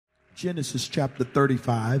Genesis chapter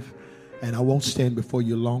 35, and I won't stand before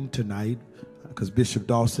you long tonight because Bishop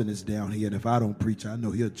Dawson is down here, and if I don't preach, I know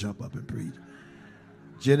he'll jump up and preach.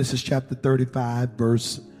 Genesis chapter 35,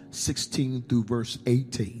 verse 16 through verse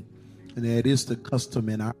 18. And it is the custom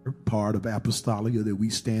in our part of Apostolia that we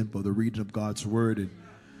stand for the reading of God's word,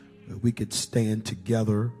 and we could stand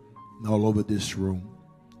together all over this room.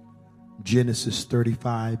 Genesis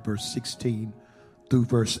 35, verse 16 through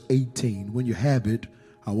verse 18. When you have it,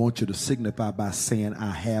 I want you to signify by saying,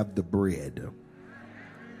 I have the bread.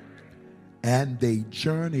 And they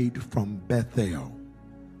journeyed from Bethel,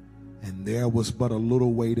 and there was but a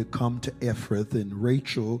little way to come to Ephrath, and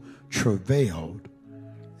Rachel travailed,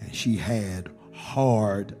 and she had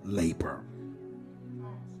hard labor.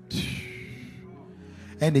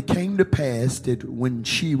 And it came to pass that when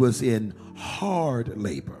she was in hard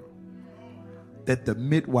labor, that the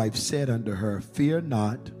midwife said unto her, Fear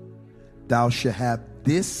not, thou shalt have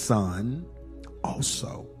this son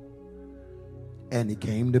also. And it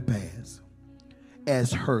came to pass,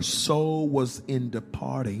 as her soul was in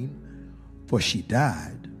departing, for she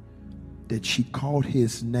died, that she called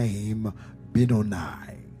his name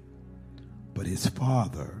Benoni. But his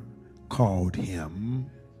father called him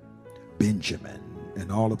Benjamin.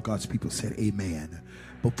 And all of God's people said, Amen.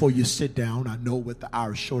 Before you sit down, I know with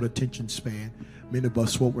our short attention span, many of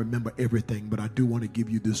us won't remember everything, but I do want to give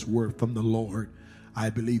you this word from the Lord. I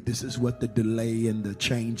believe this is what the delay and the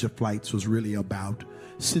change of flights was really about.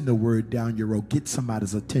 Send the word down your road. Get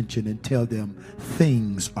somebody's attention and tell them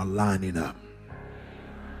things are lining up.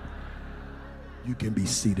 You can be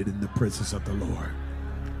seated in the presence of the Lord.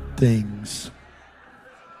 Things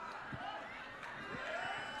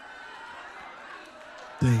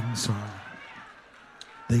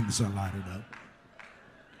are lining up.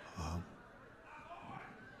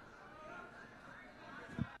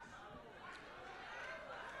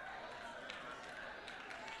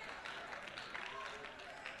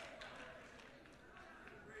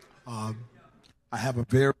 I have a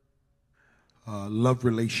very love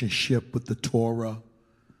relationship with the Torah.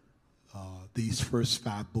 These first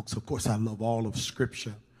 5 books, of course, I love all of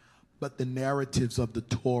Scripture, but the narratives of the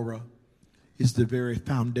Torah is the very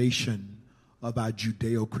foundation of our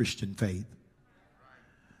Judeo-Christian faith.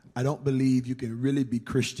 I don't believe you can really be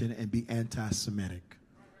Christian and be anti-Semitic,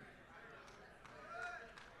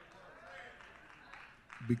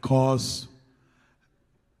 because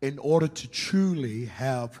in order to truly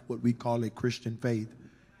have what we call a Christian faith,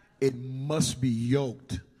 it must be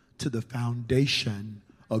yoked to the foundation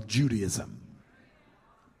of Judaism.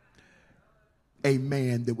 A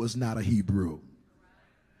man that was not a Hebrew,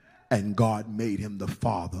 and God made him the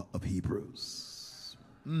father of Hebrews.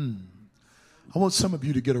 I want some of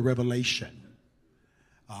you to get a revelation.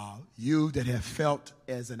 You that have felt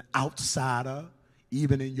as an outsider,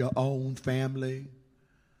 even in your own family,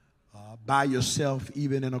 by yourself,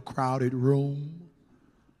 even in a crowded room,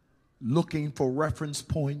 looking for reference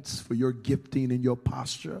points for your gifting and your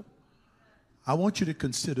posture. I want you to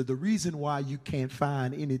consider the reason why you can't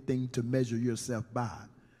find anything to measure yourself by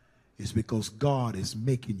is because God is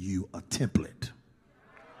making you a template.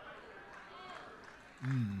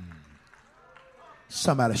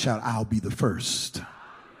 Somebody shout, I'll be the first.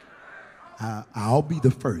 I'll be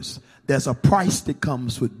the first. There's a price that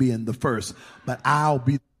comes with being the first, but I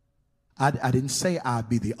didn't say I'll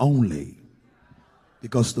be the only,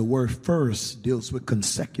 because the word first deals with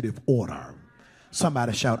consecutive order.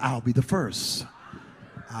 Somebody shout, I'll be the first.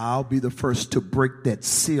 I'll be the first to break that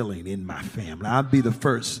ceiling in my family. I'll be the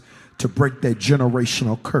first to break that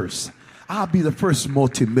generational curse. I'll be the first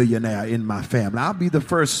multimillionaire in my family. I'll be the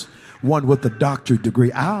first one with a doctorate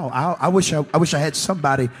degree. I wish I had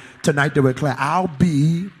somebody tonight that would declare, I'll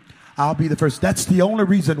be the first. That's the only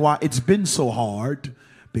reason why it's been so hard,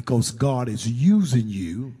 because God is using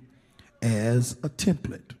you as a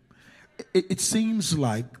template. It seems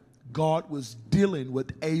like God was dealing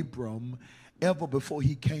with Abram ever before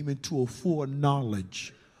he came into a full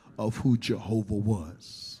knowledge of who Jehovah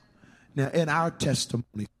was. Now, in our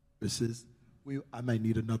testimony services, I may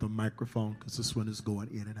need another microphone because this one is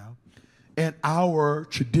going in and out. In our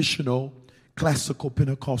traditional classical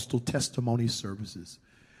Pentecostal testimony services,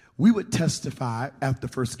 we would testify after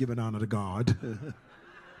first giving honor to God.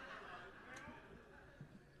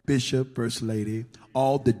 Bishop, First Lady,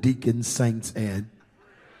 all the deacons, saints, and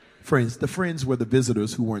friends. The friends were the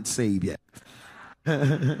visitors who weren't saved yet.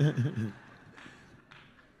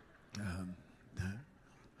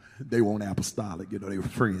 They weren't apostolic, they were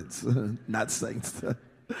friends, not saints.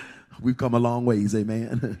 We've come a long ways,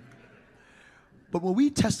 amen. But when we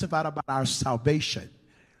testified about our salvation,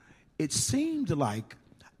 it seemed like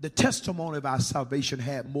The testimony of our salvation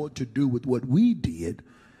had more to do with what we did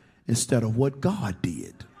instead of what God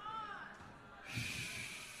did.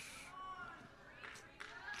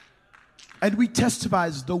 And we testify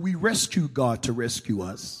as though we rescued God to rescue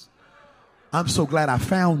us. I'm so glad I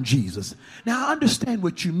found Jesus. Now, I understand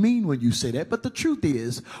what you mean when you say that, but the truth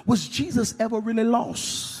is, was Jesus ever really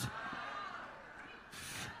lost?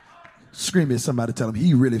 Scream at somebody, tell them,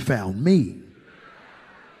 he really found me.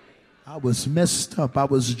 I was messed up. I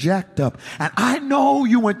was jacked up. And I know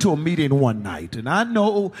you went to a meeting one night, and I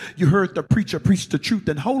know you heard the preacher preach the truth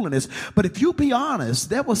and holiness. But if you be honest,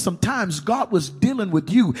 there was some times God was dealing with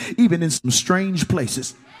you even in some strange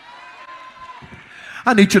places.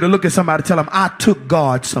 I need you to look at somebody, tell them, I took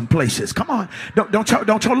God some places. Come on. Don't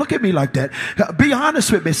y'all look at me like that. Be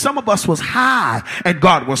honest with me. Some of us was high and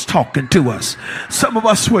God was talking to us. Some of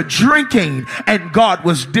us were drinking and God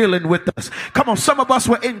was dealing with us. Come on. Some of us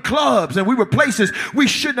were in clubs and we were places we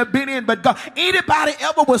shouldn't have been in, but God, anybody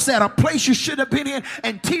ever was at a place you shouldn't have been in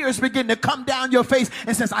and tears begin to come down your face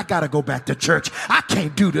and says, I got to go back to church. I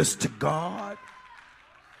can't do this to God.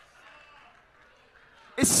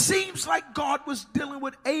 It seems like God was dealing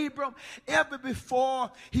with Abram ever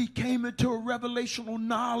before he came into a revelational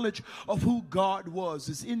knowledge of who God was.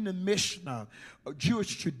 It's in the Mishnah,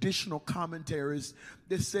 Jewish traditional commentaries,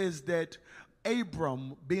 that says that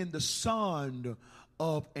Abram, being the son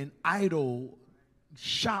of an idol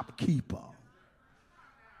shopkeeper,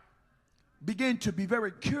 began to be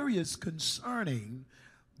very curious concerning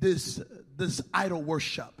this idol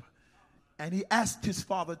worship. And he asked his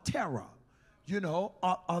father Terah, you know,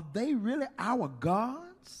 are they really our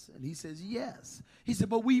gods? And he says, yes. He said,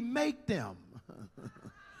 but we make them.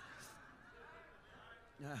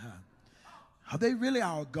 Are they really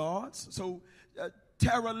our gods? So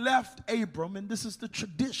Terah left Abram, and this is the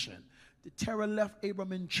tradition. Terah left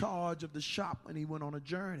Abram in charge of the shop when he went on a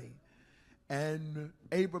journey. And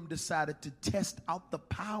Abram decided to test out the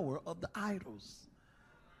power of the idols.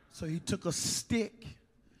 So he took a stick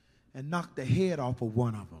and knocked the head off of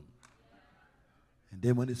one of them. And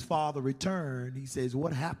then when his father returned, he says,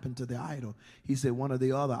 what happened to the idol? He said, one of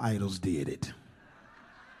the other idols did it.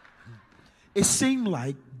 It seemed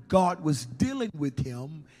like God was dealing with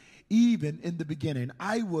him even in the beginning.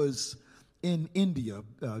 I was in India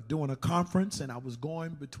doing a conference, and I was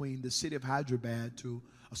going between the city of Hyderabad to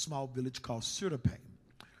a small village called Surdape.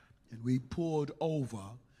 And we pulled over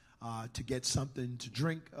to get something to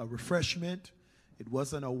drink, a refreshment. It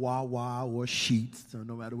wasn't a Wawa or Sheetz, so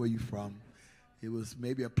no matter where you're from. It was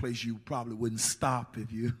maybe a place you probably wouldn't stop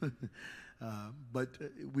if you, but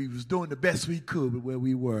we was doing the best we could with where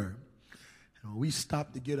we were. And we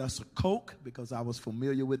stopped to get us a Coke because I was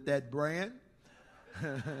familiar with that brand.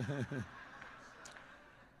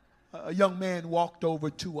 A young man walked over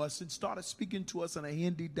to us and started speaking to us in a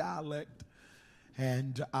Hindi dialect.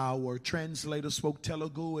 And our translator spoke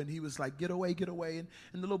Telugu, and he was like, get away, get away. And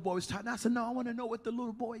the little boy was talking. I said, no, I want to know what the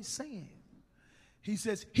little boy is saying. He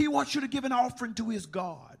says, he wants you to give an offering to his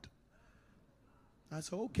God. I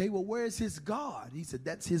said, okay, well, where is his God? He said,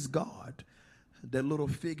 that's his God, that little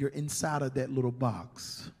figure inside of that little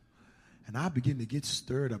box. And I begin to get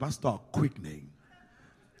stirred up. I start quickening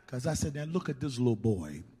because I said, now look at this little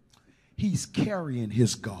boy. He's carrying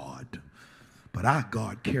his God, but our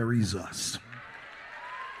God carries us.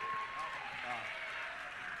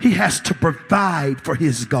 He has to provide for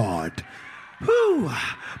his God. Whew.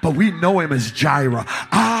 But we know him as Jireh.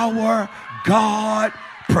 Our God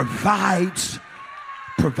provides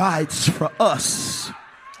for us.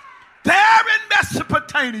 There in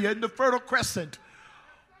Mesopotamia, in the Fertile Crescent,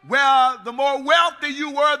 where the more wealthy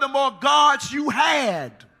you were, the more gods you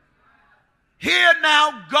had. Here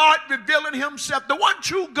now, God revealing himself, the one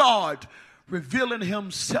true God, revealing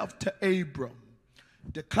himself to Abram,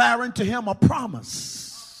 declaring to him a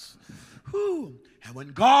promise. Whew. And when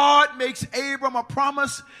God makes Abram a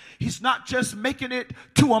promise, he's not just making it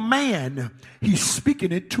to a man, he's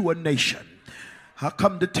speaking it to a nation. I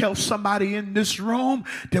come to tell somebody in this room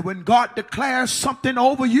that when God declares something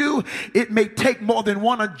over you, it may take more than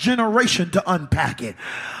one generation to unpack it.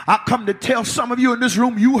 I come to tell some of you in this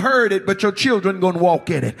room, you heard it, but your children going to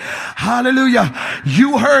walk in it. Hallelujah.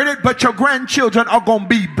 You heard it, but your grandchildren are going to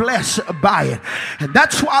be blessed by it. And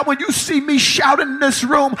that's why when you see me shouting in this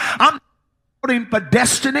room, I'm shouting for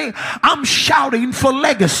destiny. I'm shouting for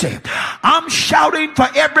legacy. I'm shouting for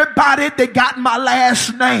everybody that got my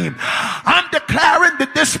last name. I'm declaring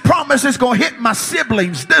that this promise is going to hit my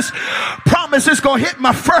siblings. This promise promise is going to hit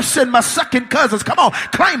my first and my second cousins. Come on,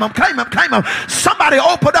 claim them, claim them, claim them. Somebody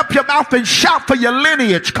open up your mouth and shout for your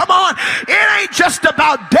lineage. Come on. It ain't just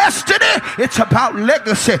about destiny. It's about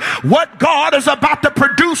legacy. What God is about to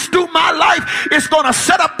produce through my life is going to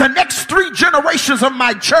set up the next 3 generations of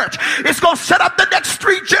my church. It's going to set up the next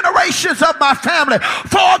 3 generations of my family.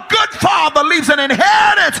 For a good father leaves an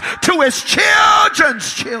inheritance to his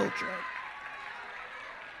children's children.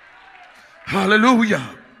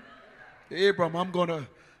 Hallelujah. Abram, I'm gonna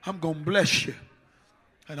bless you.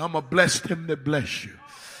 And I'm gonna bless them that bless you.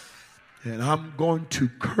 And I'm going to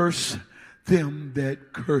curse them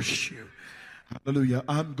that curse you. Hallelujah.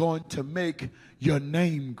 I'm going to make your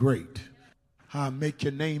name great. I'll make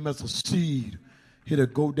your name as a seed. It'll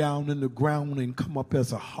go down in the ground and come up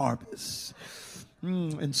as a harvest.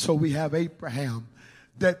 And so we have Abraham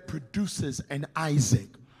that produces an Isaac.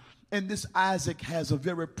 And this Isaac has a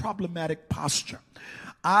very problematic posture.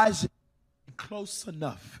 Isaac close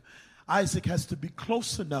enough. Isaac has to be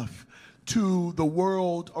close enough to the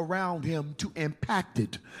world around him to impact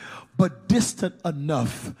it, but distant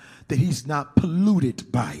enough that he's not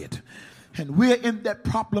polluted by it. And we're in that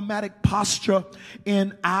problematic posture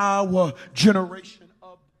in our generation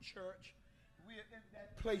of the church. We're in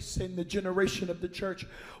that place in the generation of the church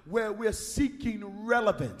where we're seeking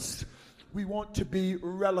relevance. We want to be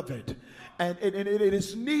relevant. And it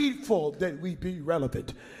is needful that we be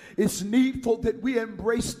relevant. It's needful that we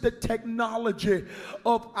embrace the technology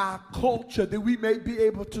of our culture that we may be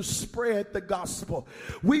able to spread the gospel.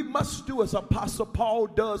 We must do as Apostle Paul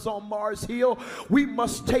does on Mars Hill. We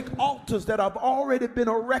must take altars that have already been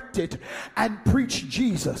erected and preach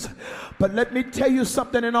Jesus. But let me tell you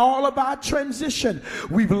something, in all of our transition,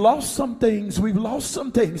 we've lost some things. We've lost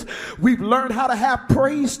some things. We've learned how to have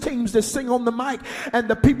praise teams that sing on the mic and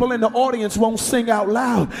the people in the audience won't sing out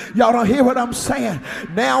loud. Y'all don't hear what I'm saying?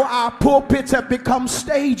 Now our pulpits have become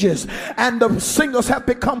stages and the singers have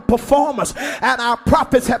become performers and our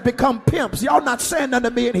prophets have become pimps. Y'all not saying nothing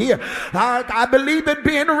to me in here. I believe in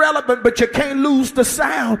being relevant, but you can't lose the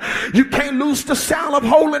sound. You can't lose the sound of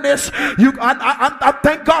holiness. I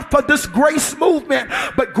thank God for this grace movement,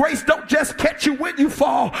 but grace don't just catch you when you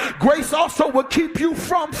fall. Grace also will keep you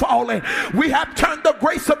from falling. We have turned the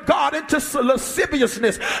grace of God into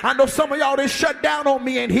lasciviousness. I know some of y'all done shut down on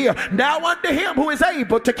me in here. Now unto him who is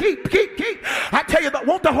able to keep. I tell you that,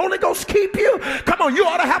 won't the Holy Ghost keep you? Come on, you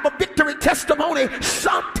ought to have a victory testimony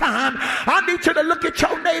sometime. I need you to look at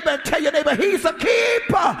your neighbor and tell your neighbor, he's a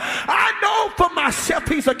keeper. I know for myself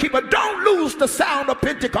he's a keeper. Don't lose the sound of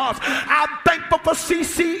Pentecost. I'm thankful for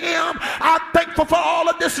CCM. I'm thankful for all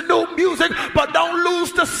of this new music, but don't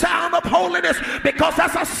lose the sound of holiness, because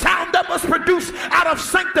that's a sound that was produced out of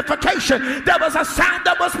sanctification. There was a sound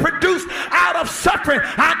that was produced out of suffering.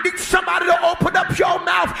 I need somebody to open up your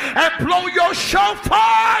mouth and blow your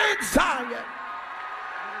shofar in Zion.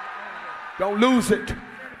 Don't lose it.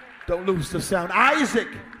 Don't lose the sound. Isaac,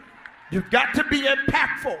 you've got to be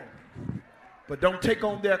impactful, but don't take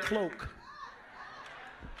on their cloak.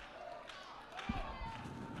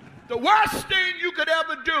 The worst thing you could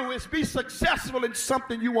ever do is be successful in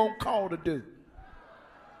something you weren't called to do.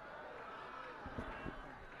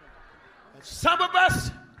 And some of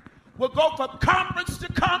us will go from conference to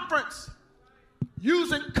conference,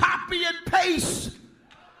 using copy and paste,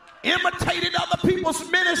 imitating other people's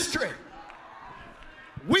ministry.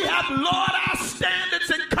 We have lowered our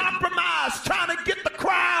standards and compromised, trying to get the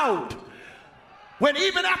crowd, when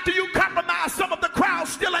even after you compromise, some of the crowd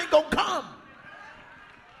still ain't gonna come.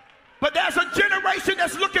 But there's a generation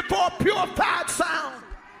that's looking for a purified sound.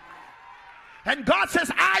 And God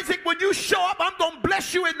says, Isaac, when you show up, I'm going to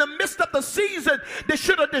bless you in the midst of the season that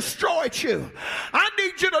should have destroyed you. I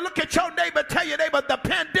need you to look at your neighbor, tell your neighbor, the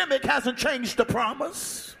pandemic hasn't changed the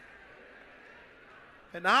promise.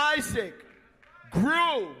 And Isaac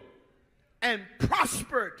grew and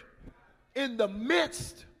prospered in the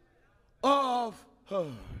midst of a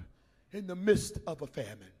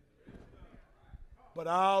famine. But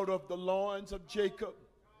out of the loins of Jacob,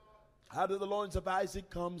 out of the loins of Isaac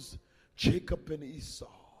comes Jacob and Esau.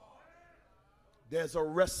 There's a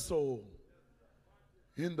wrestle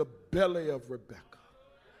in the belly of Rebekah.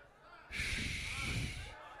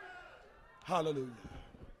 Hallelujah.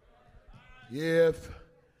 If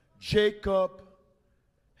Jacob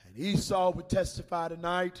and Esau would testify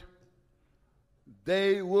tonight,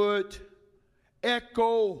 they would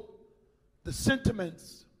echo the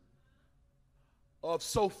sentiments of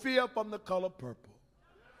Sophia from The Color Purple,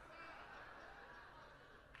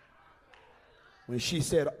 when she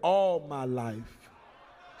said, all my life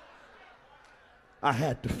I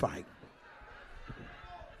had to fight.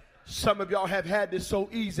 Some of y'all have had this so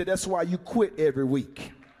easy, that's why you quit every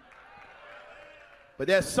week. But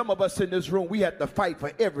there's some of us in this room, we had to fight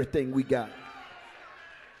for everything we got.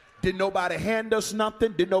 Did nobody hand us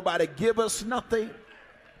nothing? Did nobody give us nothing?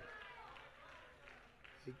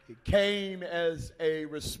 It came as a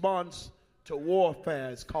response to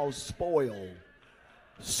warfare. It's called spoil.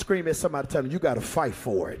 Scream at somebody, tell them you got to fight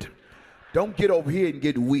for it. Don't get over here and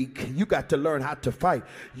get weak. You got to learn how to fight.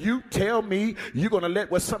 You tell me you're going to let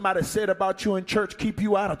what somebody said about you in church keep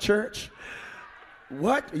you out of church?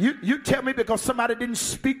 What? You tell me because somebody didn't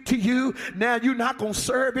speak to you, now you're not going to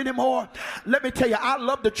serve anymore? Let me tell you, I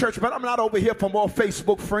love the church, but I'm not over here for more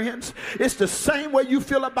Facebook friends. It's the same way you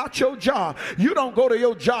feel about your job. You don't go to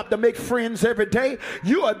your job to make friends every day.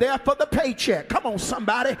 You are there for the paycheck. Come on,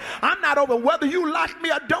 somebody. I'm not over whether you like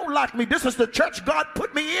me or don't like me. This is the church God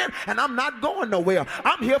put me in, and I'm not going nowhere.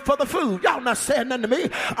 I'm here for the food. Y'all not saying nothing to me.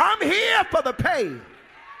 I'm here for the pay.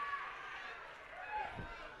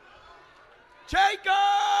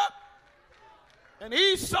 Jacob and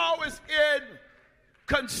Esau is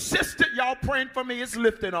inconsistent. Y'all praying for me. It's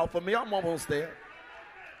lifting off of me. I'm almost there.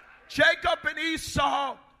 Jacob and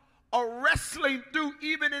Esau are wrestling through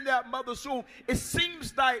even in their mother's womb. It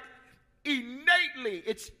seems like innately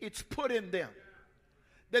it's put in them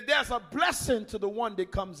that there's a blessing to the one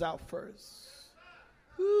that comes out first.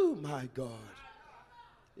 Oh my God.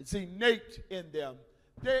 It's innate in them.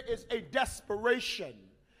 There is a desperation.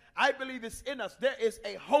 I believe it's in us. There is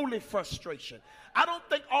a holy frustration. I don't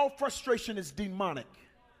think all frustration is demonic.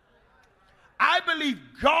 I believe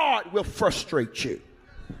God will frustrate you.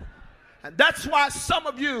 And that's why some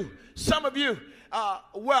of you,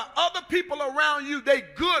 where other people around you, they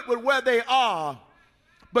good with where they are,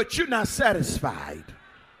 but you're not satisfied.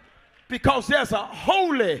 Because there's a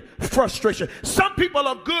holy frustration. Some people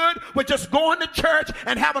are good with just going to church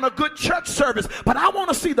and having a good church service. But I want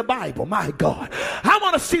to see the Bible, my God. I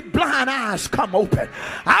want to see blind eyes come open.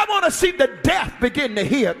 I want to see the deaf begin to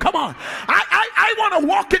hear. Come on. I want to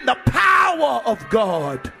walk in the power of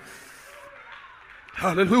God.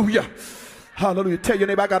 Hallelujah. Hallelujah. Tell your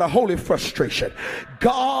neighbor, I got a holy frustration.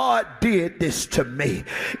 God did this to me.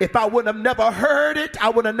 If I would have never heard it, I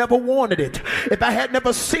would have never wanted it. If I had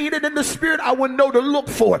never seen it in the spirit, I wouldn't know to look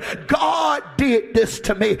for it. God did this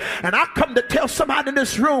to me. And I come to tell somebody in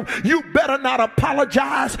this room, you better not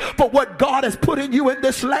apologize for what God has put in you in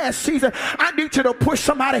this last season. I need you to push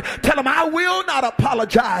somebody. Tell them, I will not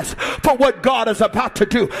apologize for what God is about to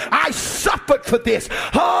do. I suffered for this.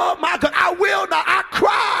 Oh my God, I will not. I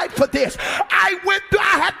cried for this. I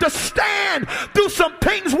had to stand through some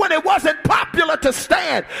things when it wasn't popular to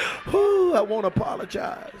stand. Ooh, I won't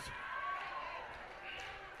apologize.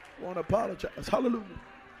 Won't apologize. Hallelujah.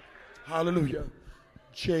 Hallelujah.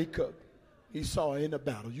 Jacob, Esau in the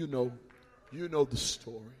battle. You know the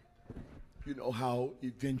story. You know how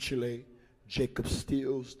eventually Jacob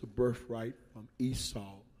steals the birthright from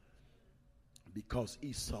Esau because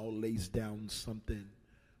Esau lays down something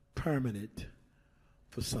permanent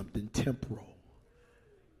for something temporal.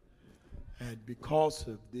 And because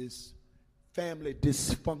of this family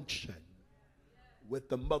dysfunction, with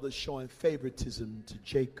the mother showing favoritism to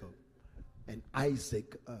Jacob and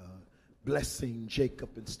Isaac blessing Jacob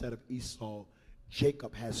instead of Esau,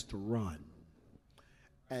 Jacob has to run.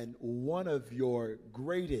 And one of your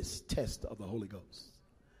greatest tests of the Holy Ghost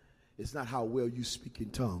is not how well you speak in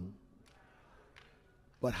tongue,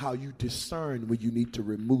 but how you discern when you need to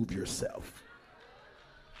remove yourself.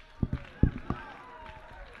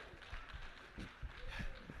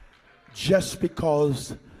 Just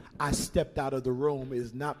because I stepped out of the room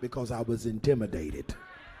is not because I was intimidated.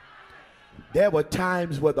 There were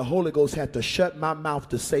times where the Holy Ghost had to shut my mouth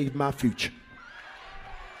to save my future.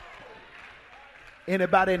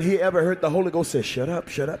 Anybody in here ever heard the Holy Ghost say, shut up,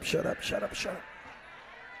 shut up, shut up, shut up, shut up?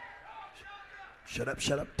 Shut up,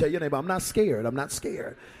 shut up. Tell your neighbor, I'm not scared. I'm not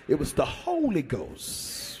scared. It was the Holy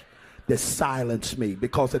Ghost that silenced me,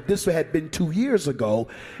 because if this had been 2 years ago,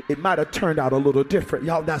 it might have turned out a little different.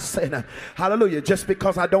 Y'all not saying that. Hallelujah. Just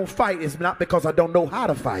because I don't fight is not because I don't know how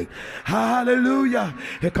to fight. Hallelujah.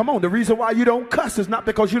 Hey, come on. The reason why you don't cuss is not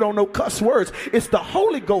because you don't know cuss words. It's the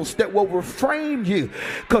Holy Ghost that will refrain you.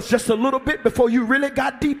 Because just a little bit before you really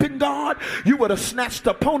got deep in God, you would have snatched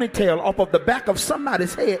a ponytail off of the back of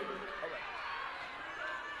somebody's head.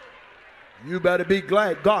 You better be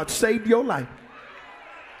glad God saved your life.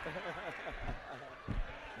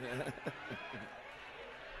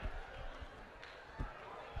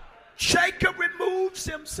 Jacob removes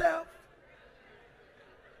himself.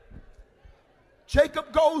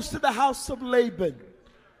 Jacob goes to the house of Laban.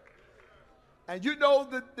 And you know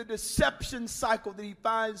the deception cycle that he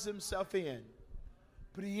finds himself in.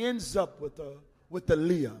 But he ends up with a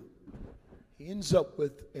Leah. He ends up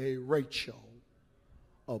with a Rachel,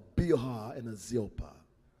 a Bilhah, and a Zilpah.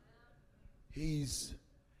 He's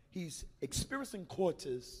experiencing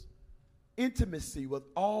coitus, intimacy with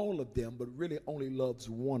all of them, but really only loves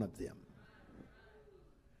one of them.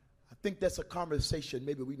 I think that's a conversation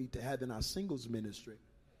maybe we need to have in our singles ministry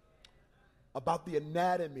about the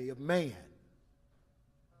anatomy of man.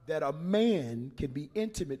 That a man can be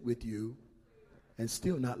intimate with you and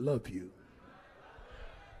still not love you.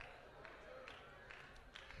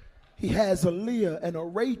 He has a Leah and a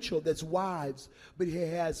Rachel that's wives, but he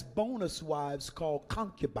has bonus wives called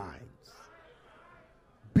concubines.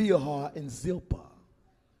 Bilhah and Zilpah.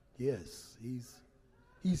 Yes,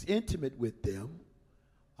 he's intimate with them.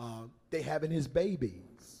 They having his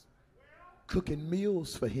babies, cooking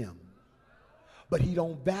meals for him. But he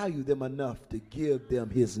don't value them enough to give them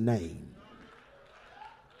his name.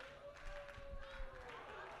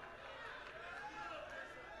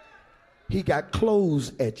 He got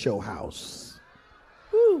clothes at your house.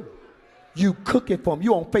 Woo. You cook it for him.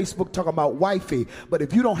 You on Facebook talking about wifey, but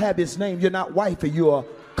if you don't have his name, you're not wifey, you're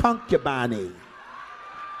concubine.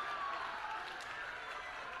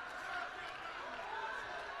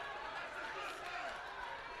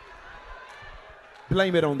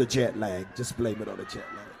 Blame it on the jet lag. Just blame it on the jet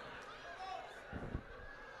lag.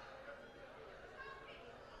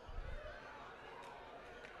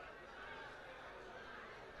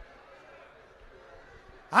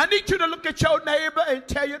 I need you to look at your neighbor and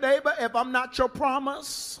tell your neighbor, if I'm not your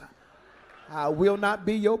promise, I will not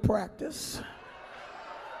be your practice.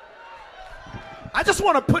 I just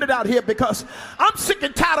want to put it out here because I'm sick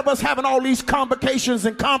and tired of us having all these convocations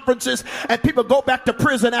and conferences and people go back to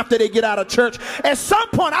prison after they get out of church. At some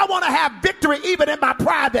point, I want to have victory even in my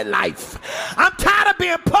private life. I'm tired of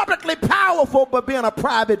being publicly powerful but being a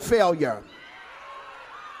private failure.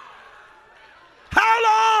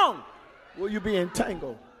 How long will you be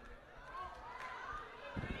entangled?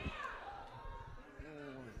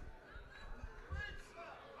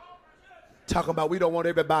 Talking about we don't want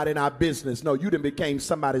everybody in our business. No, you done became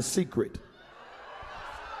somebody's secret.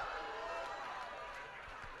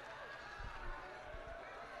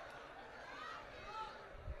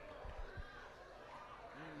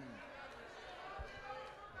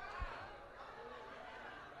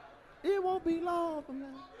 It won't be long from now.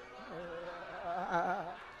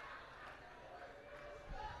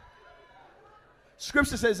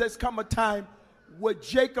 Scripture says there's come a time where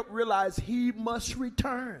Jacob realized he must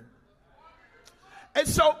return. And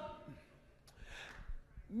so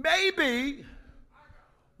maybe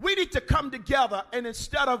we need to come together, and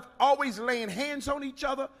instead of always laying hands on each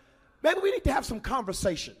other, maybe we need to have some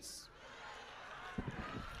conversations.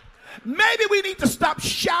 Maybe we need to stop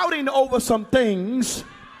shouting over some things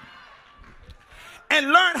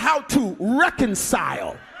and learn how to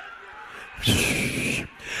reconcile.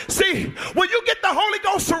 See, when you get the Holy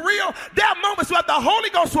Ghost for real, there are moments where the Holy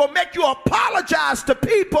Ghost will make you apologize to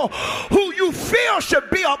people who you feel should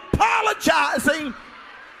be apologizing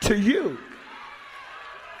to you.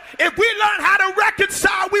 If we learn how to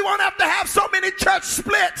reconcile, we won't have to have so many church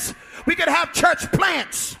splits. We could have church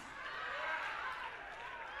plants.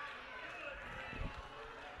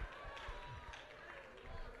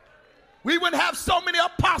 We wouldn't have so many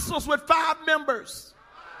apostles with 5 members.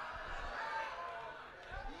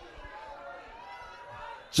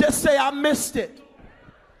 Just say, I missed it.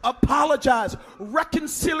 Apologize.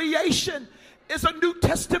 Reconciliation is a New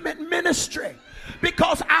Testament ministry.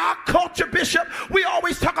 Because our culture, Bishop, we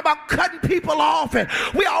always talk about cutting people off and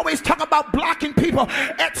we always talk about blocking people.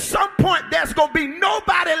 At some point, there's going to be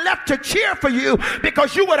nobody left to cheer for you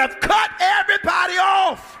because you would have cut everybody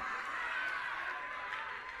off.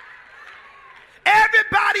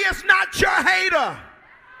 Everybody is not your hater.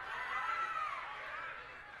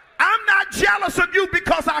 I'm not jealous of you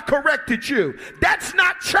because I corrected you. That's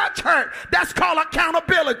not church hurt. That's called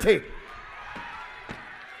accountability.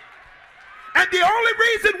 And the only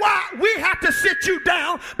reason why we have to sit you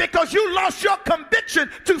down because you lost your conviction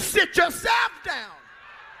to sit yourself down.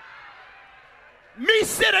 Me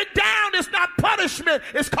sitting down is not punishment.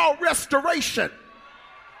 It's called restoration.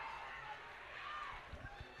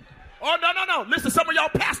 Oh, no. Listen, some of y'all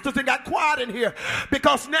pastors that got quiet in here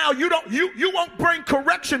because now you won't bring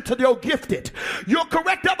correction to your gifted. You'll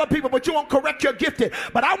correct other people, but you won't correct your gifted.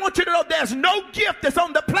 But I want you to know there's no gift that's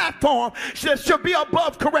on the platform that should be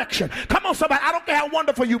above correction. Come on, somebody. I don't care how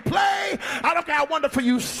wonderful you play. I don't care how wonderful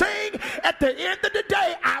you sing. At the end of the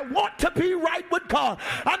day, I want to be right with God.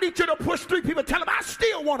 I need you to push 3 people. Tell them I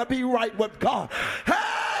still want to be right with God.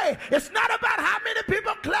 Hey, it's not about how many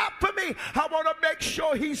people clap for me. I want to make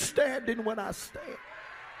sure he's standing when I stand.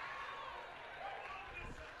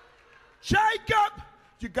 Jacob,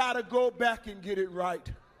 you got to go back and get it right.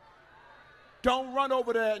 Don't run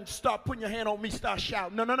over there and start putting your hand on me, start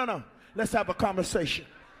shouting. No, no, no, no. Let's have a conversation.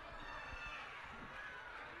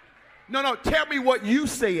 No, no, tell me what you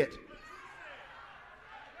said.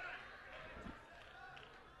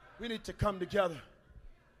 We need to come together.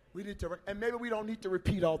 We need to, and maybe we don't need to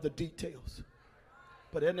repeat all the details,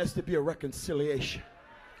 but there needs to be a reconciliation.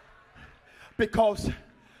 Because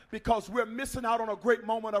we're missing out on a great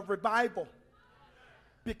moment of revival.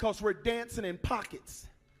 Because we're dancing in pockets.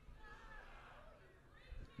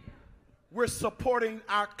 We're supporting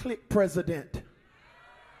our clique president.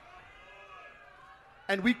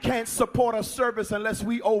 And we can't support a service unless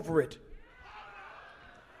we over it.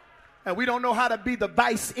 And we don't know how to be the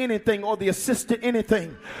vice anything or the assistant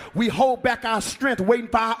anything. We hold back our strength waiting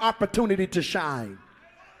for our opportunity to shine.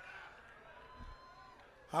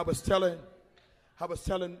 I was telling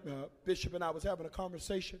Bishop, and I was having a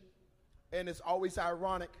conversation, and it's always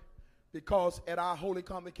ironic because at our holy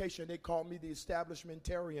convocation they called me the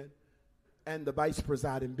establishmentarian and the vice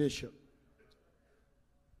presiding bishop.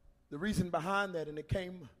 The reason behind that, and it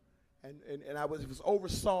came, and it was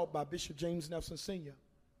oversaw by Bishop James Nelson Sr.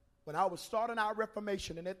 When I was starting our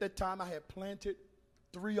Reformation, and at that time I had planted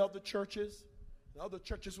 3 other churches. The other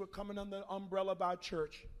churches were coming under the umbrella of our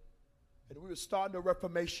church, and we were starting the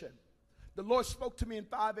Reformation. The Lord spoke to me in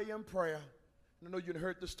 5 a.m. prayer. I know you've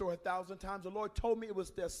heard this story 1,000 times. The Lord told me it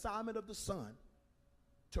was the assignment of the Son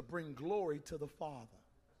to bring glory to the Father.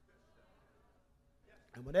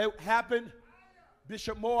 And when that happened,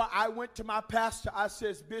 Bishop Moore, I went to my pastor. I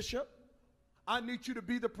says, Bishop, I need you to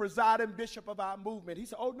be the presiding bishop of our movement. He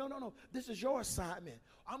said, oh, no. This is your assignment.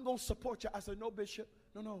 I'm going to support you. I said, no, Bishop.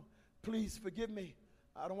 No. Please forgive me.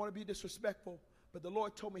 I don't want to be disrespectful. But the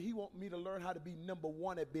Lord told me he wants me to learn how to be number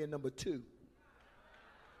 1 at being number 2.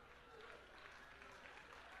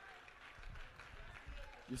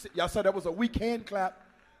 You see, y'all said that was a weak hand clap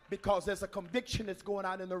because there's a conviction that's going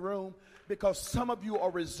on in the room because some of you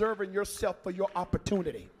are reserving yourself for your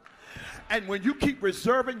opportunity. And when you keep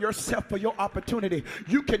reserving yourself for your opportunity,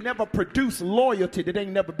 you can never produce loyalty that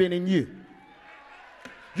ain't never been in you.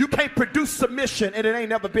 You can't produce submission and it ain't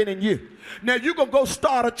never been in you. Now you're going to go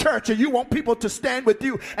start a church and you want people to stand with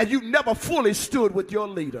you and you never fully stood with your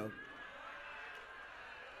leader.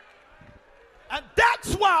 And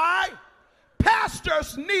that's why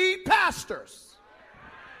pastors need pastors.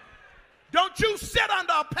 Don't you sit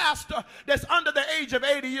under a pastor that's under the age of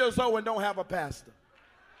 80 years old and don't have a pastor.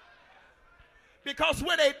 Because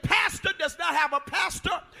when a pastor does not have a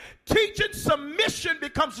pastor, teaching submission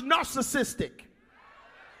becomes narcissistic.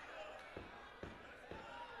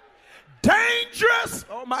 Dangerous,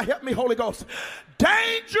 oh my, help me, Holy Ghost.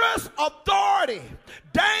 Dangerous authority.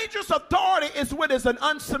 Dangerous authority is when there's an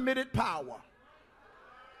unsubmitted power.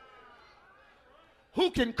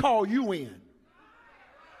 Who can call you in?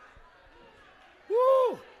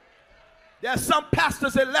 Woo. There's some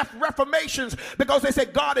pastors that left reformations because they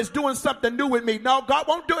said God is doing something new with me. No, God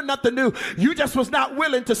won't do nothing new. You just was not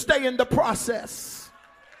willing to stay in the process.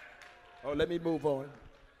 Oh, let me move on.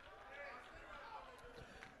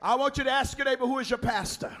 I want you to ask your neighbor, who is your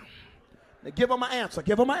pastor? Now give them an answer.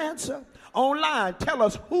 Give them an answer. Online, tell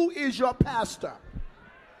us, who is your pastor?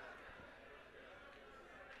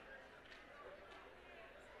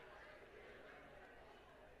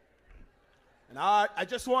 And I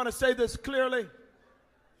just want to say this clearly.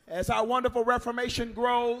 As our wonderful Reformation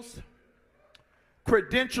grows,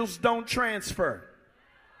 credentials don't transfer.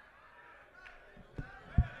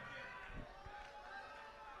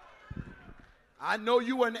 I know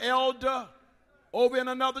you an elder over in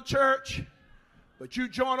another church, but you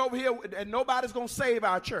join over here and nobody's going to save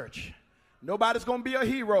our church. Nobody's going to be a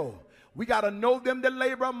hero. We got to know them that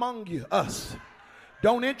labor among you, us.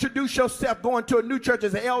 Don't introduce yourself going to a new church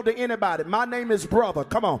as an elder, anybody. My name is brother.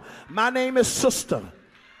 Come on. My name is sister.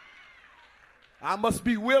 I must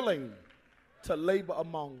be willing to labor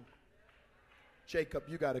among. Jacob,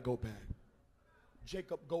 you got to go back.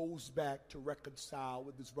 Jacob goes back to reconcile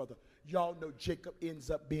with his brother. Y'all know Jacob ends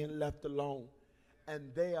up being left alone.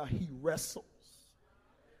 And there he wrestles.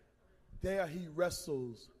 There he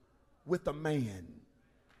wrestles with a man.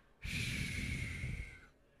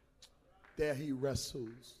 There he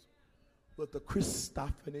wrestles with a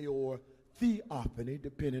Christophany or theophany,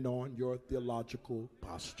 depending on your theological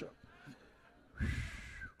posture.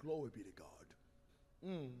 Glory be to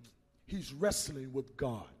God. He's wrestling with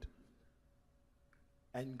God.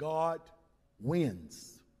 And God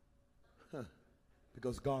wins.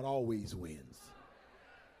 Because God always wins.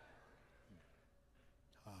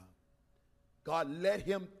 God let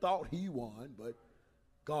him thought he won, but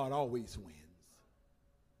God always wins.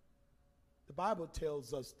 The Bible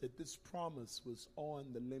tells us that this promise was on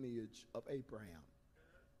the lineage of Abraham,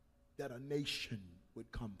 that a nation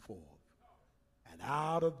would come forth. And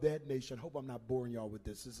out of that nation, I hope I'm not boring y'all with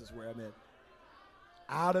this. This is where I'm at.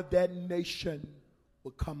 Out of that nation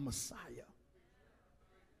will come Messiah.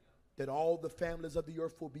 That all the families of the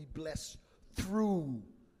earth will be blessed through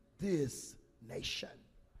this nation.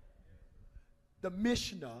 The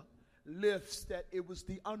Mishnah lifts that it was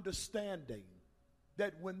the understanding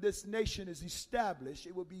that when this nation is established,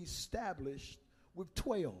 it will be established with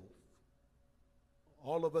 12.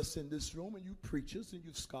 All of us in this room, and you preachers and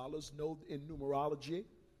you scholars know in numerology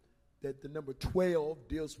that the number 12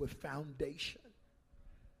 deals with foundation.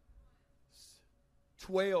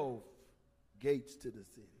 12 gates to the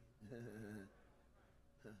city.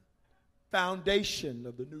 Foundation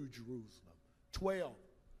of the New Jerusalem. 12.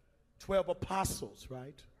 12 apostles,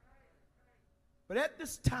 right? But at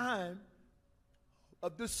this time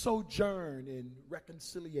of this sojourn in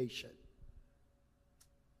reconciliation,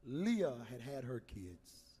 Leah had her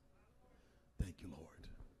kids. Thank you, Lord.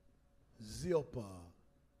 Zilpah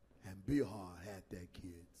and Bilhah had their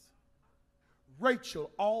kids. Rachel,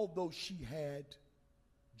 although she had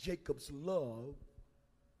Jacob's love,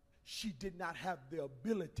 she did not have the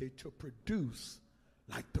ability to produce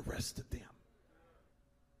like the rest of them.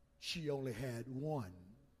 She only had one.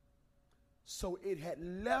 So it had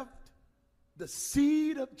left the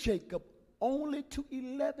seed of Jacob only to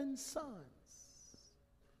 11 sons.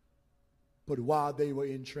 But while they were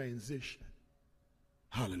in transition,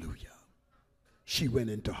 hallelujah, she went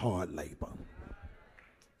into hard labor.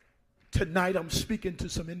 Tonight I'm speaking to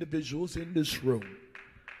some individuals in this room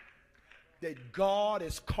that God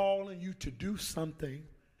is calling you to do something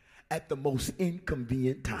at the most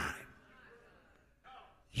inconvenient time.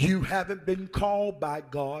 You haven't been called by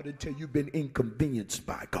God until you've been inconvenienced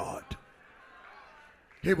by God.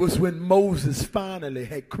 It was when Moses finally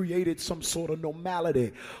had created some sort of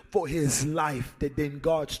normality for his life that then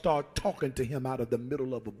God started talking to him out of the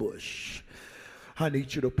middle of a bush. I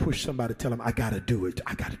need you to push somebody, tell them, I got to do it.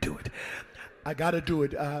 I got to do it. I got to do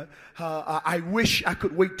it. I wish I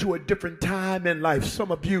could wait to a different time in life.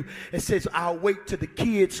 Some of you, it says, I'll wait till the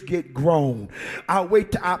kids get grown. I'll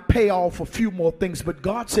wait till I pay off a few more things. But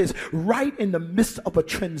God says, right in the midst of a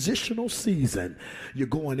transitional season, you're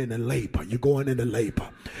going into labor. You're going into labor.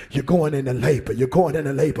 You're going into labor. You're going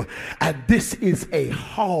into labor. And this is a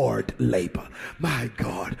hard labor. My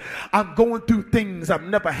God, I'm going through things I've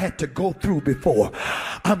never had to go through before.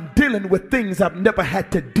 I'm dealing with things I've never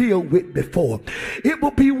had to deal with before. It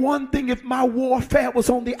will be one thing if my warfare was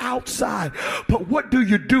on the outside, but what do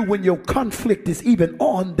you do when your conflict is even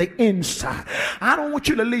on the inside? I don't want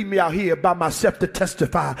you to leave me out here by myself to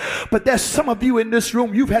testify, but there's some of you in this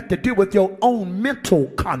room, you've had to deal with your own mental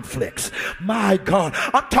conflicts. My God,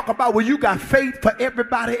 I'm talking about where you got faith for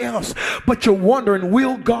everybody else, but you're wondering,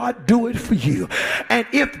 will God do it for you? And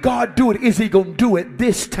if God do it, is he going to do it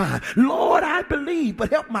this time? Lord, I believe, but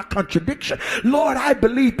help my contradiction. Lord, I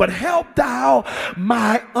believe, but help thou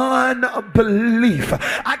my unbelief.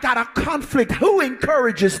 I got a conflict. Who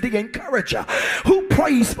encourages the encourager? Who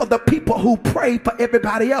prays for the people who pray for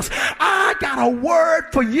everybody else? I got a word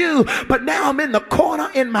for you, but now I'm in the corner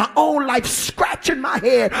in my own life, scratching my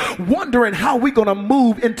head, wondering how we're going to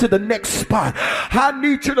move into the next spot. I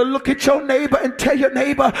need you to look at your neighbor and tell your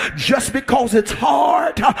neighbor, just because it's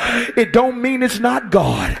hard, it don't mean it's not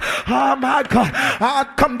God. Oh my God, I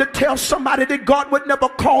come to tell somebody that God would never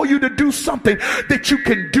call you to do something that you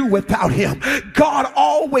can do without him. God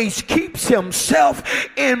always keeps himself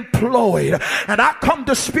employed. And I come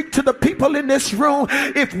to speak to the people in this room.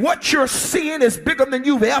 If what you're seeing is bigger than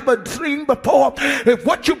you've ever seen before, if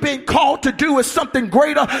what you've been called to do is something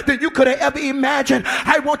greater than you could have ever imagined,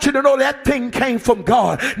 I want you to know that thing came from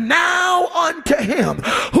God. Now unto him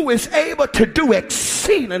who is able to do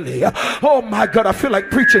exceedingly, oh my God, I feel like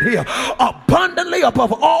preaching here, abundantly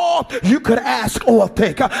above all you could ask or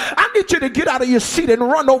think. I need you to get out of your seat and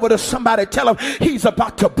run over to somebody, tell him he's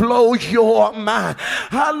about to blow your mind.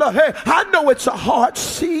 I know it's a hard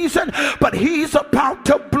season, but he's about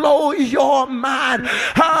to blow your mind.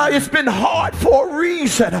 It's been hard for a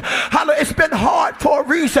reason. It's been hard for a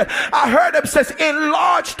reason. I heard him says,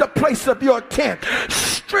 enlarge the place of your tent,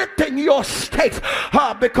 strengthen your stakes,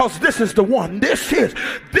 because this is the one. This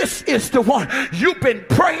is the one. You've been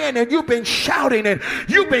praying and you've been shouting and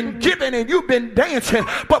you've been giving and you've been dancing,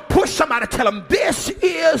 but push some Somebody tell them, this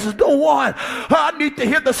is the one. I need to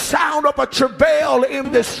hear the sound of a travail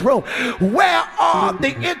in this room. Where are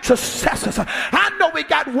the intercessors? I know we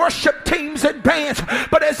got worship teams and bands,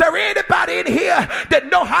 but is there anybody in here that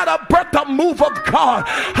know how to birth the move of God?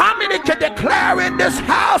 How many can declare in this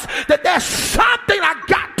house that there's something I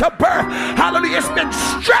got to birth? Hallelujah. It's been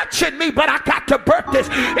stretching me, but I got to birth this.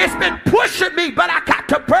 It's been pushing me, but I got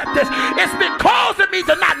to birth this. It's been causing me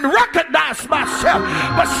to not recognize myself,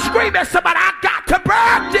 but scream at somebody, I got to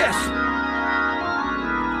birth this.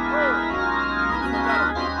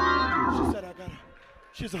 She said, I got to.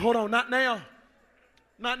 She said, hold on, not now.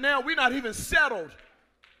 Not now. We're not even settled.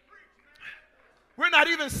 We're not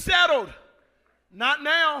even settled. Not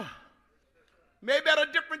now. Maybe at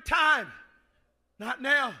a different time. Not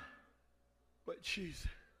now. But she's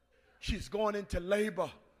going into labor.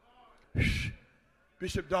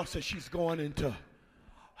 Bishop Doug says she's going into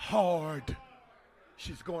hard.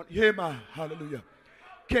 She's going, hear my hallelujah.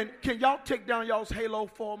 Can y'all take down y'all's halo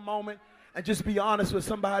for a moment and just be honest with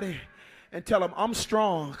somebody and tell them, I'm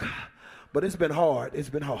strong, but it's been hard. It's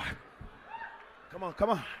been hard. Come on, come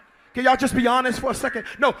on. Can y'all just be honest for a second?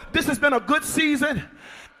 No, this has been a good season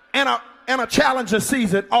and a challenging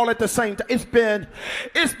season all at the same time. It's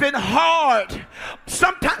been hard.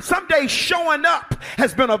 Sometimes, some days showing up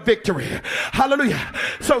has been a victory. Hallelujah.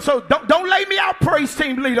 So don't lay me out, praise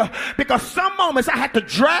team leader, because some moments I had to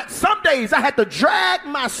some days I had to drag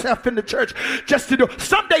myself into church just to do.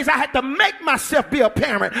 Some days I had to make myself be a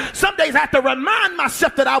parent. Some days I had to remind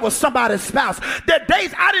myself that I was somebody's spouse. There are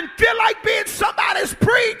days I didn't feel like being somebody's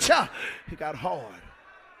preacher. It got hard.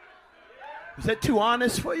 Is that too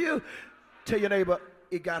honest for you? Tell your neighbor,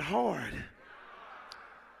 it got hard.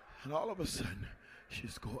 And all of a sudden,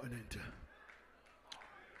 she's going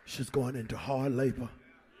into hard labor.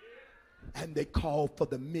 And they called for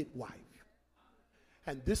the midwife.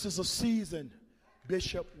 And this is a season,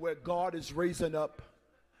 Bishop, where God is raising up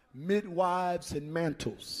midwives and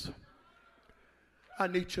mantles. I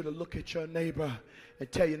need you to look at your neighbor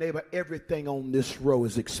and tell your neighbor, everything on this row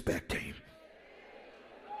is expecting.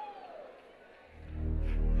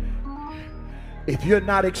 If you're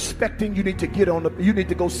not expecting, you need to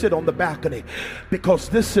go sit on the balcony, because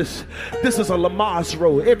this is a Lamar's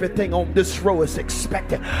row. Everything on this row is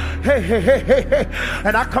expected. Hey.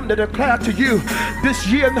 And I come to declare to you this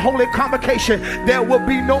year in the Holy Convocation, there will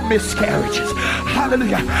be no miscarriages.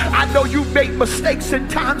 Hallelujah. I know you made mistakes in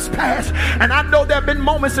times past, and I know there have been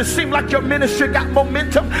moments that seem like your ministry got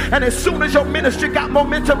momentum, and as soon as your ministry got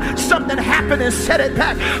momentum, something happened and set it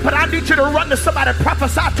back. But I need you to run to somebody,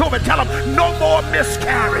 prophesy to them, and tell them, no more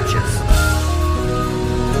miscarriages.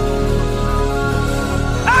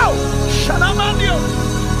 Oh, shut up on you.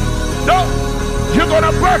 No, you're going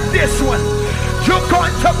to birth this one. You're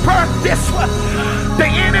going to birth this one. The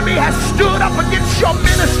enemy has stood up against your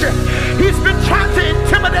ministry. He's been trying to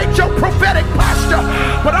intimidate your prophetic posture.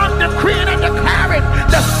 But I'm decreeing and declaring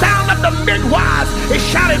the sound of the midwives is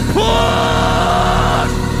shouting, push.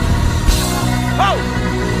 Oh.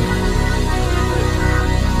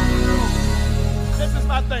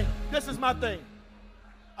 This is my thing.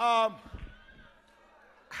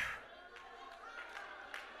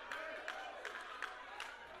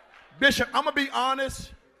 Bishop, I'm going to be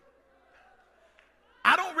honest.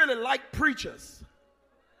 I don't really like preachers.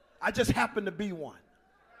 I just happen to be one.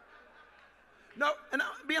 No, and I'm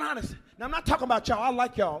being honest. Now, I'm not talking about y'all. I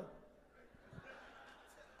like y'all.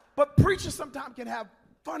 But preachers sometimes can have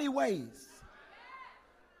funny ways.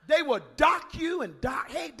 They will dock you and dock,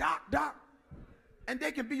 hey, doc. And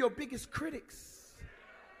they can be your biggest critics.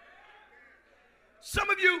 Some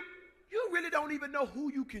of you really don't even know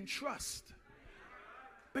who you can trust.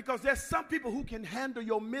 Because there's some people who can handle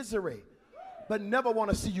your misery, but never want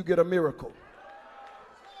to see you get a miracle.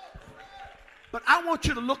 But I want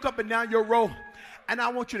you to look up and down your row, and I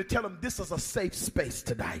want you to tell them this is a safe space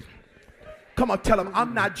tonight. Come on, tell them,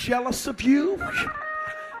 I'm not jealous of you.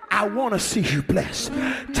 I want to see you blessed.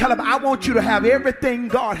 Tell them, I want you to have everything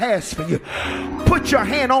God has for you. Put your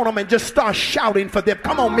hand on them and just start shouting for them.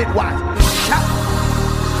 Come on, midwife. Shout.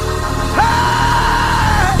 Hey!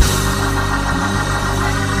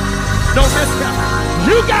 No miscount.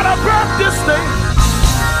 You got to birth this thing.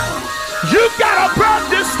 You got to birth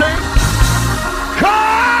this thing.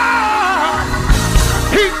 God,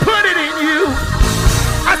 He put it in you.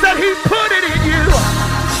 I said He put it in you.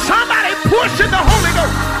 Somebody pushing the Holy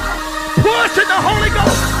Ghost. Pushing the Holy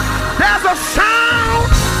Ghost. There's a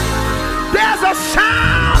sound. There's a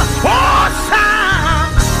sound. Oh,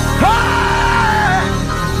 sound. Hey!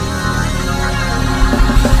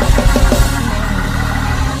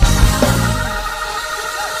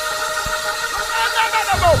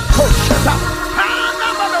 No.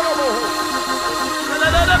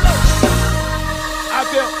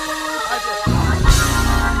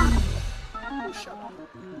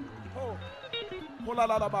 I'm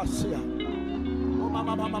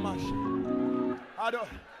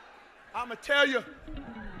going to tell you,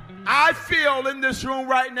 I feel in this room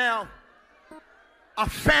right now a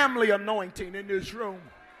family anointing in this room.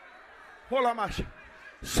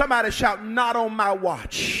 Somebody shout, not on my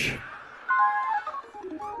watch.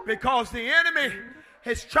 Because the enemy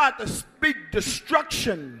has tried to speak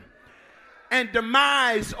destruction and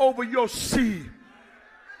demise over your seed,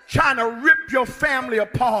 trying to rip your family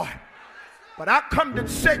apart. But I come to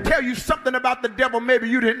tell you something about the devil maybe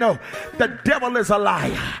you didn't know. The devil is a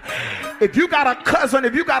liar. If you got a cousin,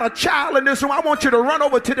 if you got a child in this room, I want you to run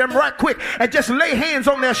over to them right quick and just lay hands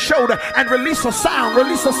on their shoulder and release a sound,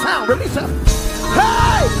 release a sound, release a...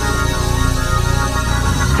 Hey!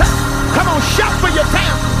 Hey! Come on, shout for your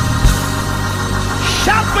family.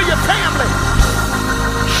 Shout for your family.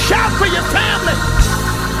 Shout for your family.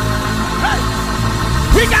 Hey!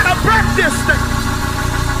 We got to break this thing.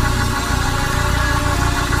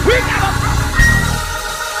 We got to...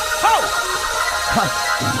 Oh!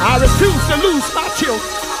 I refuse to lose my children.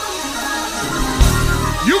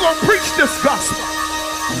 You're going to preach this gospel.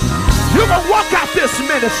 You're going to walk out this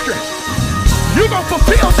ministry. You're going to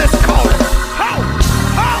fulfill this calling. How?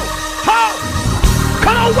 How? How?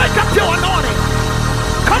 Come on, wake up your anointing.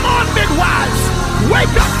 Come on, midwives.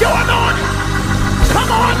 Wake up your anointing. Come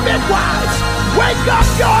on, midwives. Wake up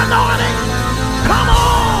your anointing. Come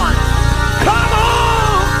on. Come on.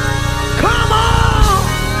 Come on.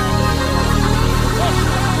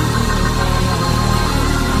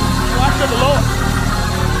 Oh, I feel the Lord.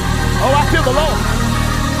 Oh, I feel the Lord.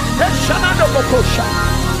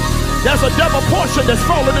 There's a double portion that's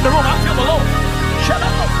falling in the room. I feel the Lord. Shut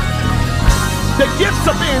up. The gifts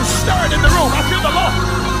are being stirred in the room. I feel the Lord.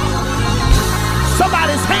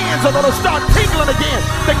 Somebody's hands are going to start tingling again.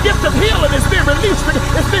 The gift of healing is being released.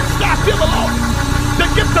 It's been started. I feel the Lord. The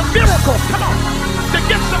gift of miracles. Come on. The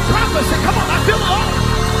gift of prophecy. Come on. I feel the Lord.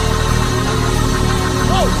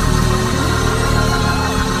 Oh.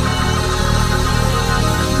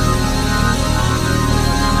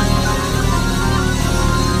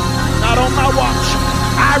 Not on my watch.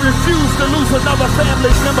 I refuse to lose another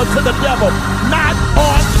family member to the devil. Not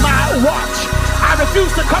on my watch. I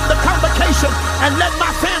refuse to come to convocation and let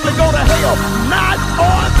my family go to hell. Not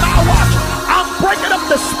on my watch. I'm breaking up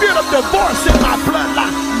the spirit of divorce in my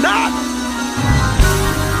bloodline. Not.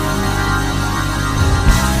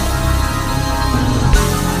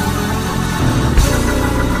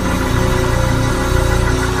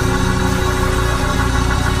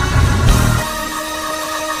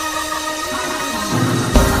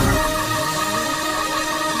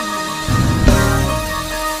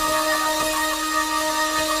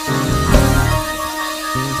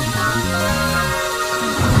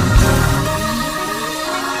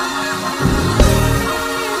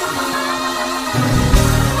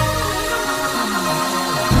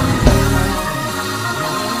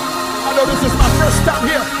 Stop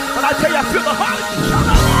here, but I tell you, I feel the heart.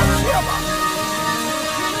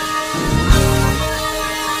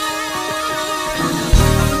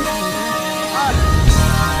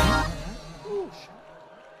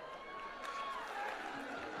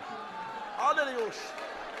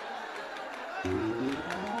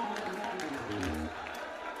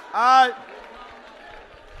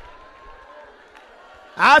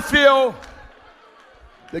 I feel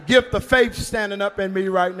the gift of faith standing up in me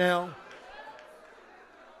right now.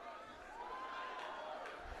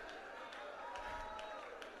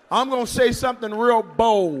 I'm going to say something real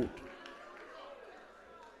bold.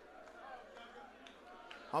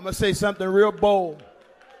 I'm going to say something real bold.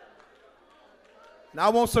 And I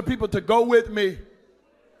want some people to go with me.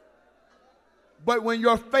 But when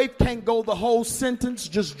your faith can't go the whole sentence,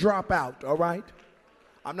 just drop out, all right?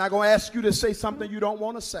 I'm not going to ask you to say something you don't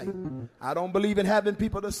want to say. I don't believe in having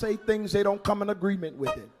people to say things they don't come in agreement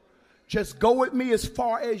with it. Just go with me as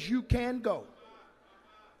far as you can go.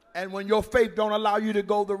 And when your faith don't allow you to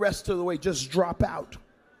go the rest of the way, just drop out.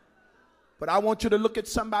 But I want you to look at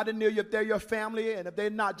somebody near you if they're your family, and if they're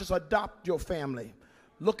not, just adopt your family.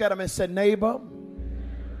 Look at them and say, neighbor,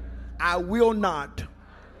 I will not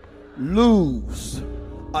lose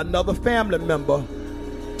another family member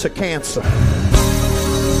to cancer.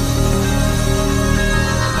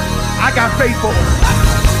 I got faith for it.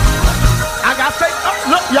 I got faith. Oh,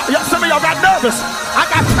 look, some of y'all got nervous. I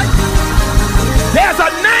got faith. There's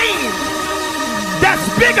a name that's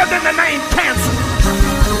bigger than the name cancer.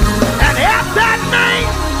 And at that name,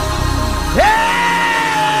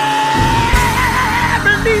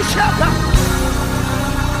 every knee shall bow.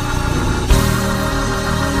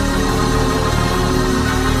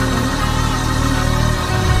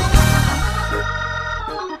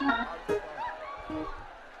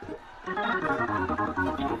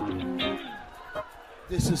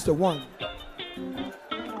 the one.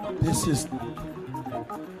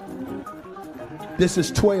 This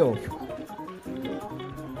is 12.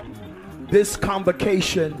 This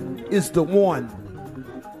convocation is the one.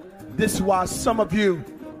 This is why some of you,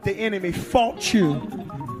 the enemy fought you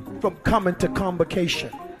from coming to convocation.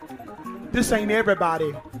 This ain't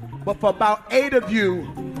everybody, but for about 8 of you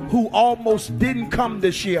who almost didn't come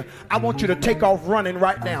this year, I want you to take off running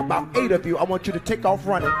right now. About 8 of you, I want you to take off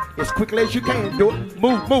running as quickly as you can. Do it.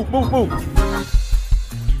 Move, move, move, move.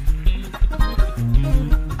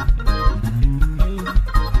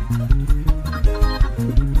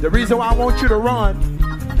 The reason why I want you to run,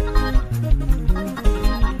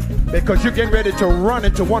 because you're getting ready to run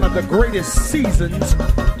into one of the greatest seasons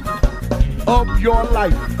of your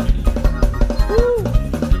life. Woo.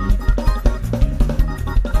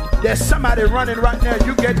 There's somebody running right now.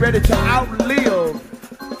 You get ready to outlive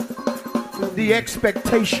the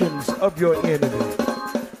expectations of your enemy.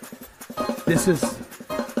 This is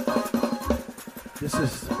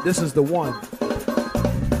the one.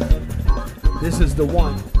 This is the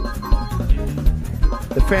one.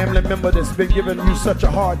 The family member that's been giving you such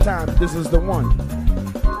a hard time, this is the one.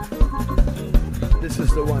 This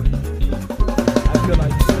is the one. I feel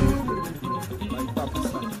like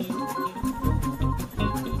prophesying.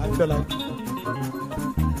 I feel like.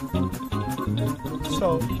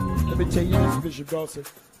 So, let me tell you this, Bishop Dawson.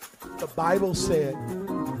 The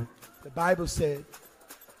Bible said,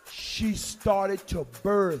 she started to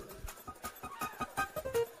birth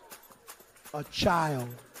a child,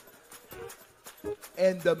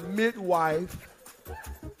 and the midwife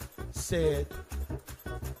said,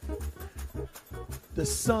 the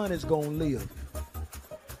son is going to live.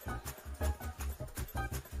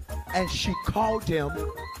 And she called him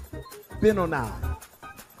Benoni.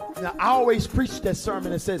 Now, I always preach that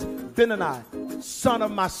sermon that says, Benoni, son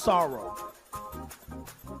of my sorrow.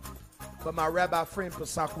 But my rabbi friend,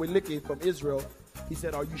 Pesach Wiliki from Israel, he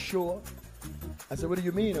said, are you sure? I said, what do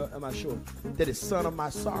you mean, am I sure? That it's son of my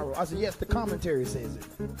sorrow. I said, yes, the commentary says it.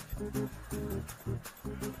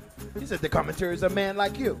 He said, the commentary is a man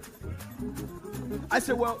like you. I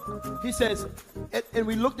said, well, he says, and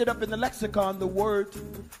we looked it up in the lexicon, the word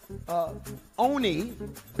Oni,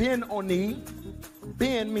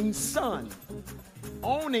 Ben means son.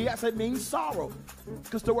 Oni, I said, means sorrow.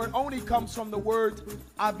 Because the word Oni comes from the word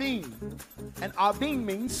Avin. And Avin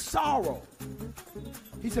means sorrow.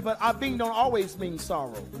 He said, but Avin don't always mean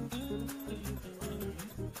sorrow.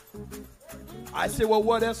 I said, well,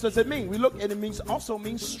 what else does it mean? We look and it also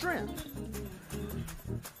means strength.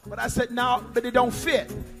 But I said, no, but it don't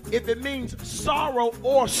fit. If it means sorrow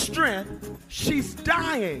or strength, she's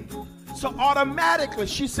dying. So automatically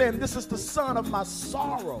she's saying, this is the son of my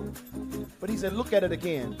sorrow. But he said, look at it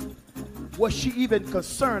again. Was she even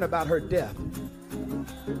concerned about her death?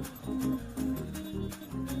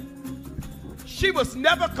 She was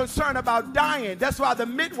never concerned about dying. That's why the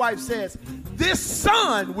midwife says, this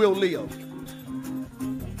son will live.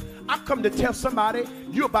 I've come to tell somebody,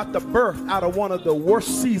 you're about to birth out of one of the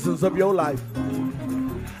worst seasons of your life.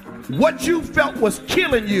 What you felt was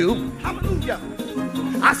killing you, hallelujah.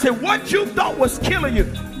 I said, what you thought was killing you.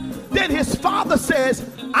 Then his father says,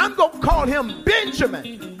 I'm going to call him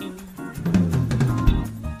Benjamin,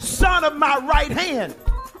 son of my right hand.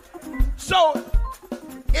 So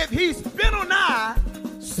if he's Benoni,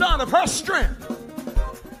 son of her strength,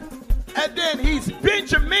 and then he's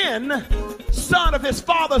Benjamin, son of his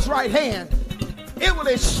father's right hand, it will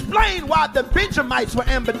explain why the Benjamites were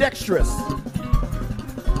ambidextrous.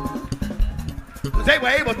 Because they were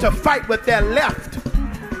able to fight with their left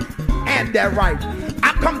and their right.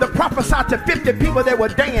 I come to prophesy to 50 people that will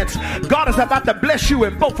dance. God is about to bless you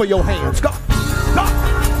in both of your hands. God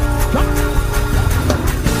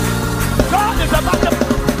is about to.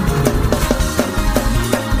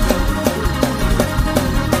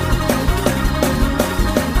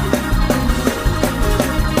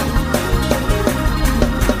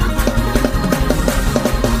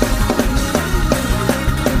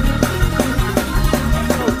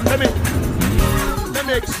 Let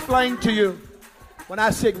me explain to you. When I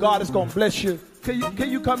say God is going to bless you, can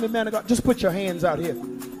you come in, man of God? Just put your hands out here.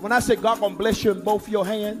 When I say God going to bless you in both your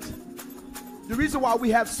hands, the reason why we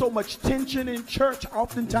have so much tension in church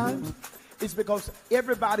oftentimes is because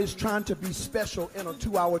everybody's trying to be special in a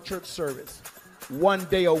 2-hour church service, one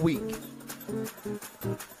day a week.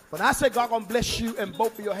 When I say God going to bless you in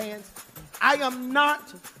both of your hands, I am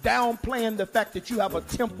not downplaying the fact that you have a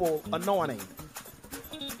temple anointing.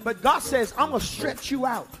 But God says, I'm going to stretch you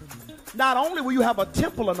out. Not only will you have a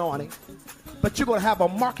temple anointing, but you're going to have a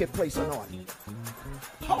marketplace anointing.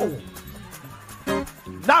 Oh.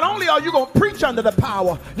 Not only are you going to preach under the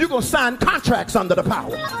power, you're going to sign contracts under the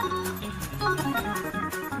power.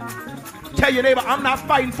 Tell your neighbor, I'm not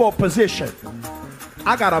fighting for a position.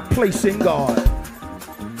 I got a place in God.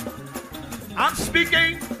 I'm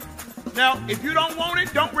speaking. Now, if you don't want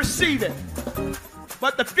it, don't receive it.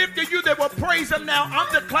 But the 50 of you that will praise him now,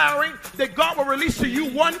 I'm declaring that God will release to you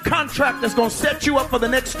one contract that's going to set you up for the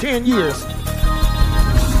next 10 years.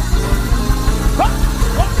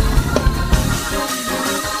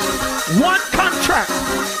 One contract.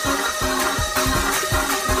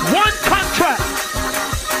 One contract.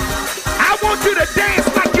 I want you to dance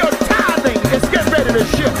like your tithing is getting ready to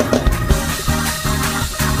shift.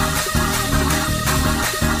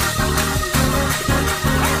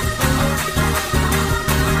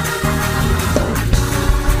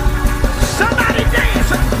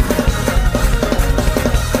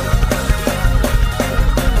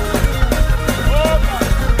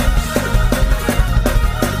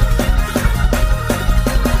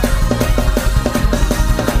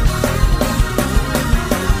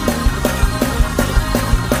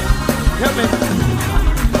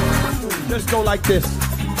 Go like this.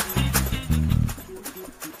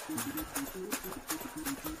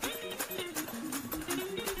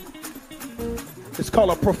 It's called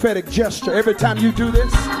a prophetic gesture. Every time you do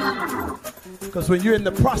this, because when you're in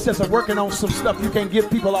the process of working on some stuff, you can't give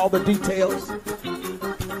people all the details.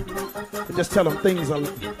 But just tell them things are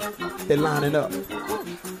they're lining up.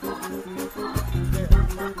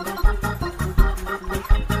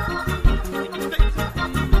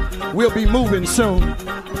 We'll be moving soon.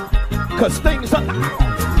 Because things are...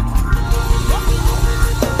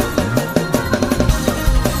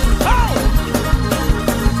 Oh!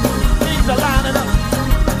 Things are lining up.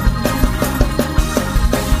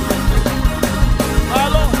 Oh,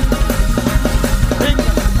 Lord. Things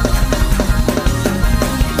are...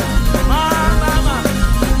 My.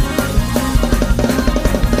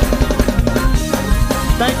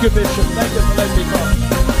 Thank you, Bishop. Thank you for letting me go.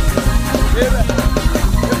 Amen.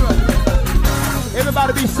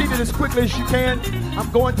 Everybody be seated as quickly as you can. I'm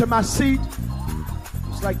going to my seat.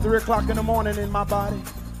 It's like 3 o'clock in the morning in my body.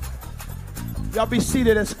 Y'all be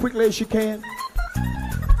seated as quickly as you can.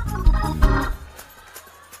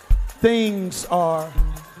 Things are...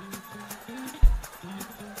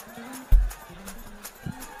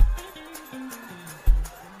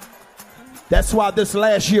 That's why this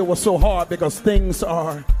last year was so hard, because things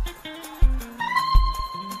are...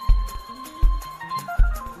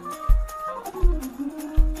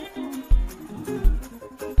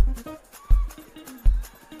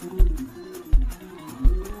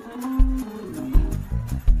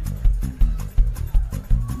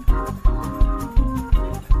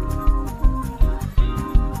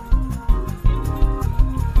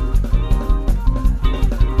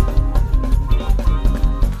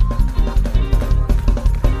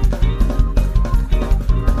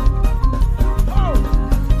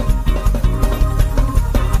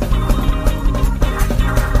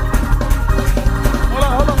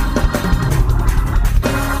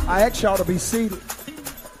 I ask y'all to be seated.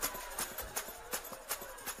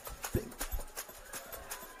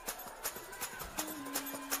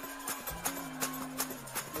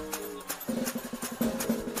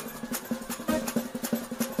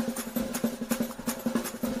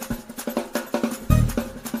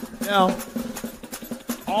 Now,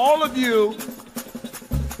 all of you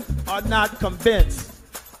are not convinced.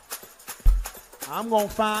 I'm going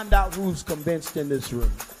to find out who's convinced in this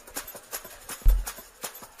room.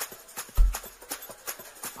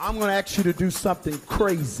 I'm going to ask you to do something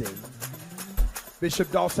crazy.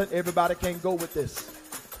 Bishop Dawson, everybody can't go with this.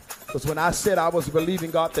 Because when I said I was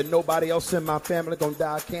believing God that nobody else in my family going to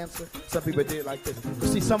die of cancer, some people did like this. You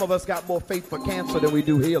see, some of us got more faith for cancer than we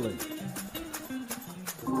do healing.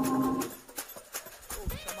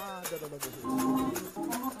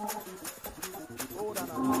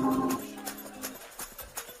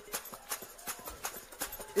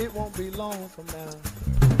 It won't be long from now.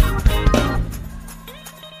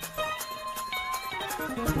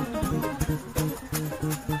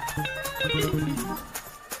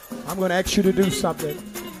 I'm going to ask you to do something.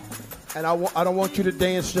 And I don't want you to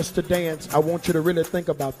dance just to dance. I want you to really think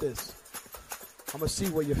about this. I'm going to see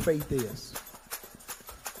where your faith is.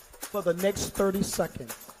 For the next 30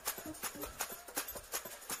 seconds,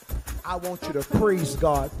 I want you to praise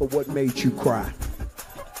God for what made you cry.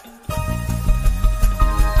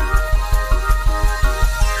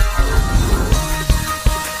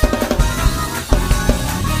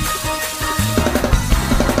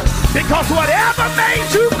 Because whatever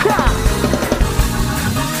made you cry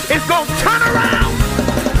is going to turn around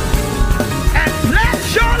and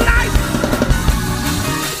bless your life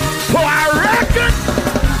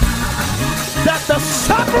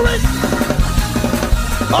covering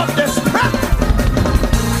of this presence.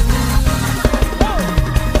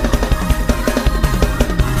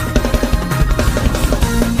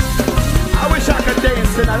 I wish I could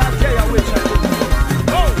dance tonight. I tell you, I wish I could.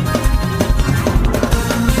 Oh.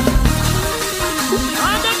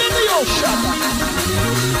 I'm in the ocean.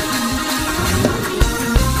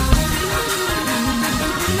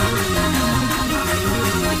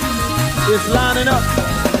 It's lining up.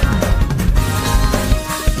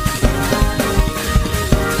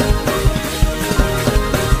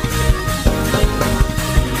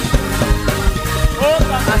 Oh,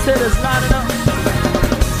 I said it's lining up.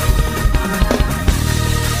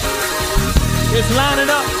 It's lining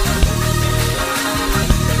up.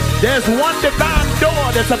 There's one divine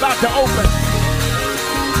door that's about to open.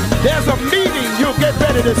 There's a meeting you'll get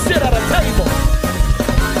ready to sit at a table.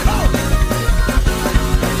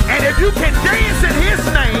 And if you can dance in his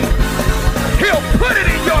name, he'll put it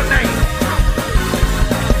in your name.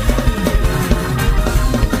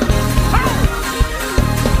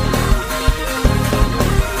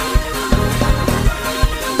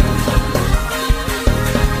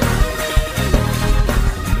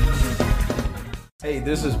 Hey,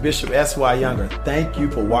 this is Bishop S.Y. Younger. Thank you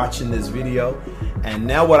for watching this video. And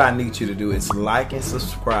now what I need you to do is like and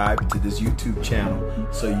subscribe to this YouTube channel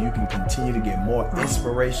so you can continue to get more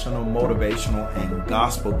inspirational, motivational, and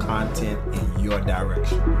gospel content in your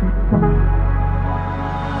direction.